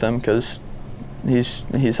worked with him because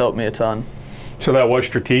he's helped me a ton. So that was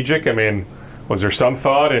strategic. I mean, was there some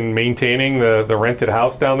thought in maintaining the rented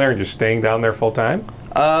house down there and just staying down there full time?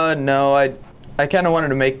 No, I kind of wanted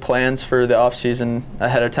to make plans for the off season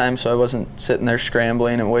ahead of time, so I wasn't sitting there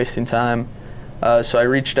scrambling and wasting time. So I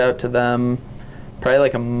reached out to them probably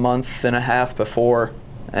like a month and a half before,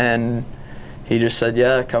 and he just said,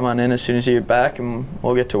 yeah, come on in as soon as you get back and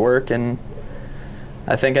we'll get to work. And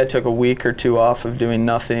I think I took a week or 2 off of doing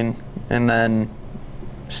nothing and then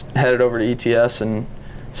headed over to ETS and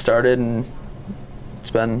started, and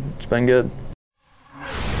it's been good.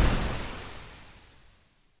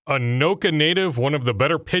 Anoka native, one of the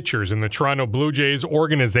better pitchers in the Toronto Blue Jays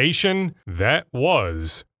organization, that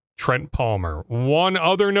was Trent Palmer. One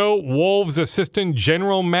other note, Wolves assistant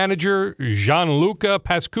general manager Gianluca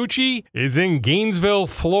Pascucci is in Gainesville,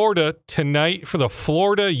 Florida tonight for the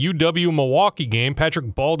Florida UW-Milwaukee game.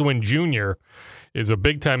 Patrick Baldwin Jr. is a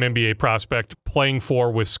big-time NBA prospect playing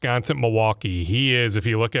for Wisconsin-Milwaukee. He is, if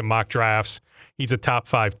you look at mock drafts, he's a top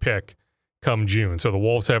 5 pick come June. So the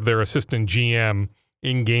Wolves have their assistant GM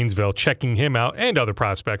in Gainesville checking him out and other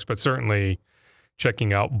prospects, but certainly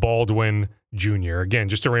checking out Baldwin Jr. Again,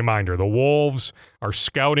 just a reminder, the Wolves are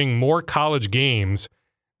scouting more college games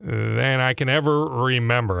than I can ever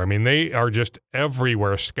remember. I mean, they are just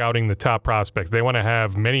everywhere scouting the top prospects. They want to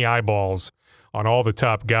have many eyeballs on all the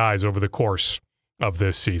top guys over the course of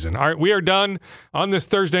this season. All right, we are done on this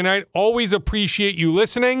Thursday night. Always appreciate you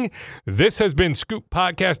listening. This has been Scoop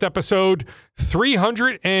Podcast episode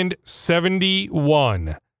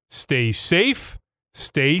 371. Stay safe,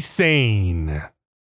 stay sane.